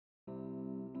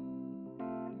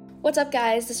What's up,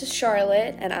 guys? This is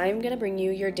Charlotte, and I'm going to bring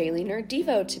you your Daily Nerd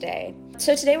Devo today.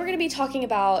 So today we're going to be talking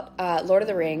about Lord of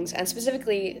the Rings, and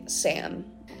specifically Sam.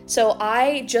 So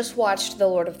I just watched The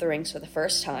Lord of the Rings for the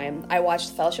first time. I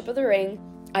watched Fellowship of the Ring.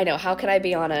 I know, how could I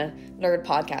be on a nerd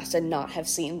podcast and not have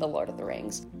seen The Lord of the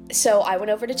Rings? So I went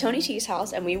over to Tony T's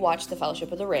house and we watched The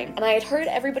Fellowship of the Ring. And I had heard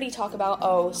everybody talk about,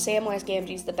 oh, Samwise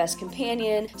Gamgee's the best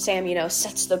companion. Sam,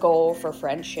 sets the goal for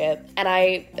friendship. And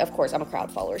of course, I'm a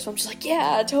crowd follower, so I'm just like,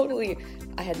 yeah, totally.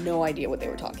 I had no idea what they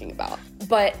were talking about.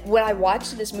 But when I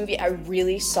watched this movie, I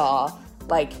really saw,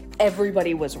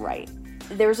 everybody was right.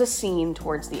 There's a scene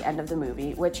towards the end of the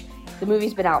movie, which the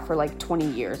movie's been out for 20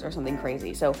 years or something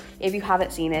crazy. So if you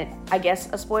haven't seen it, I guess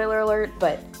a spoiler alert,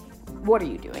 but what are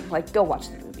you doing? Go watch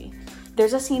the movie.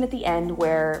 There's a scene at the end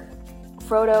where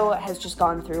Frodo has just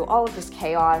gone through all of this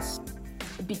chaos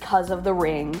because of the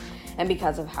ring and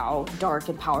because of how dark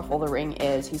and powerful the ring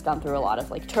is. He's gone through a lot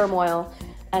of turmoil.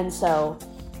 And so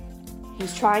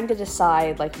he's trying to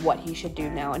decide what he should do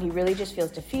now. And he really just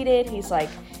feels defeated. He's like,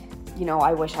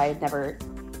 I wish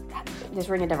this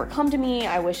ring had never come to me.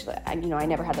 I wish that, I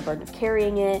never had the burden of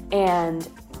carrying it. And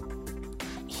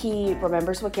he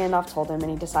remembers what Gandalf told him, and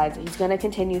he decides that he's going to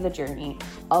continue the journey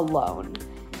alone.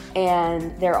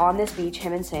 And they're on this beach,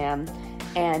 him and Sam,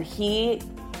 and he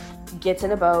gets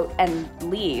in a boat and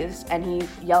leaves, and he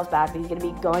yells back that he's going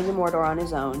to be going to Mordor on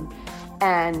his own.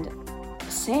 And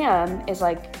Sam is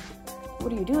like,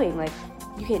 what are you doing?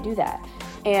 You can't do that.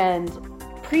 And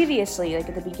previously,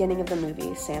 at the beginning of the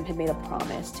movie, Sam had made a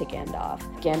promise to Gandalf.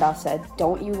 Gandalf said,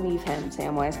 don't you leave him,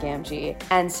 Samwise Gamgee.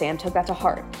 And Sam took that to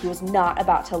heart. He was not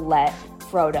about to let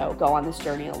Frodo go on this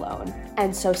journey alone.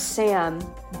 And so Sam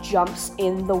jumps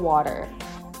in the water,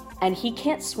 and he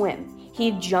can't swim.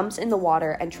 He jumps in the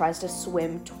water and tries to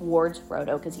swim towards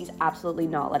Frodo because he's absolutely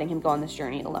not letting him go on this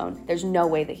journey alone. There's no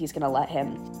way that he's going to let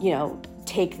him,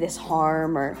 take this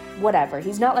harm or whatever.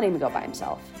 He's not letting him go by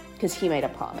himself because he made a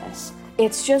promise.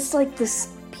 It's just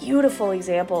this beautiful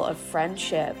example of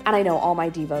friendship. And I know all my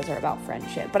devos are about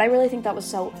friendship, but I really think that was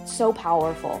so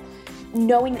powerful.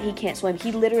 Knowing that he can't swim,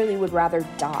 he literally would rather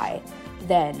die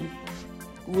than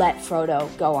let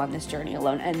Frodo go on this journey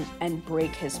alone and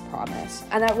break his promise.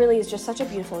 And that really is just such a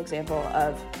beautiful example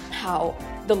of how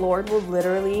the Lord will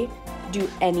literally do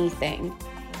anything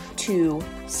to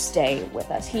stay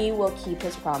with us. He will keep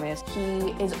his promise.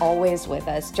 He is always with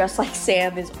us, just like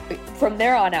Sam is. From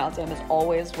there on out, Sam is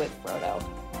always with Frodo.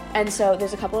 And so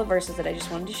there's a couple of verses that I just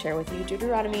wanted to share with you.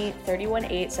 Deuteronomy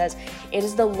 31:8 says, "It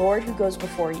is the Lord who goes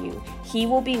before you. He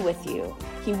will be with you.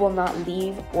 He will not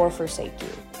leave or forsake you.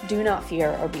 Do not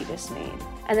fear or be dismayed."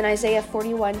 And then Isaiah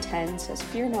 41:10 says,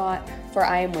 "Fear not, for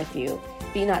I am with you.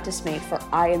 Be not dismayed, for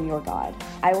I am your God.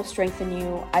 I will strengthen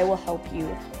you. I will help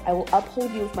you. I will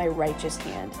uphold you with my righteous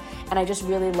hand." And I just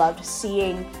really loved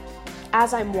seeing,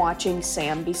 as I'm watching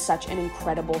Sam be such an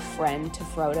incredible friend to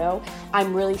Frodo,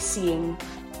 I'm really seeing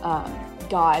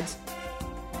God's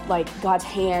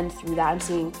hand through that. I'm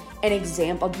seeing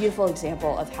a beautiful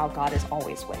example of how God is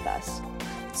always with us.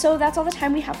 So that's all the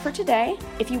time we have for today.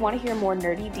 If you want to hear more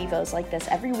nerdy devos like this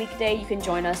every weekday, you can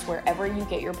join us wherever you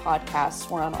get your podcasts.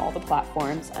 We're on all the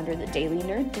platforms under the Daily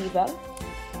Nerd Devo.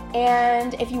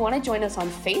 And if you want to join us on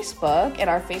Facebook, in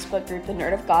our Facebook group, the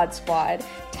Nerd of God Squad,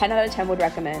 10 out of 10 would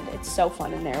recommend. It's so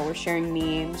fun in there. We're sharing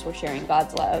memes, we're sharing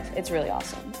God's love. It's really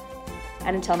awesome.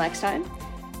 And until next time,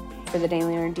 for the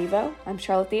Daily Nerd Devo, I'm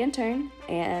Charlotte the Intern,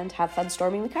 and have fun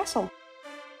storming the castle.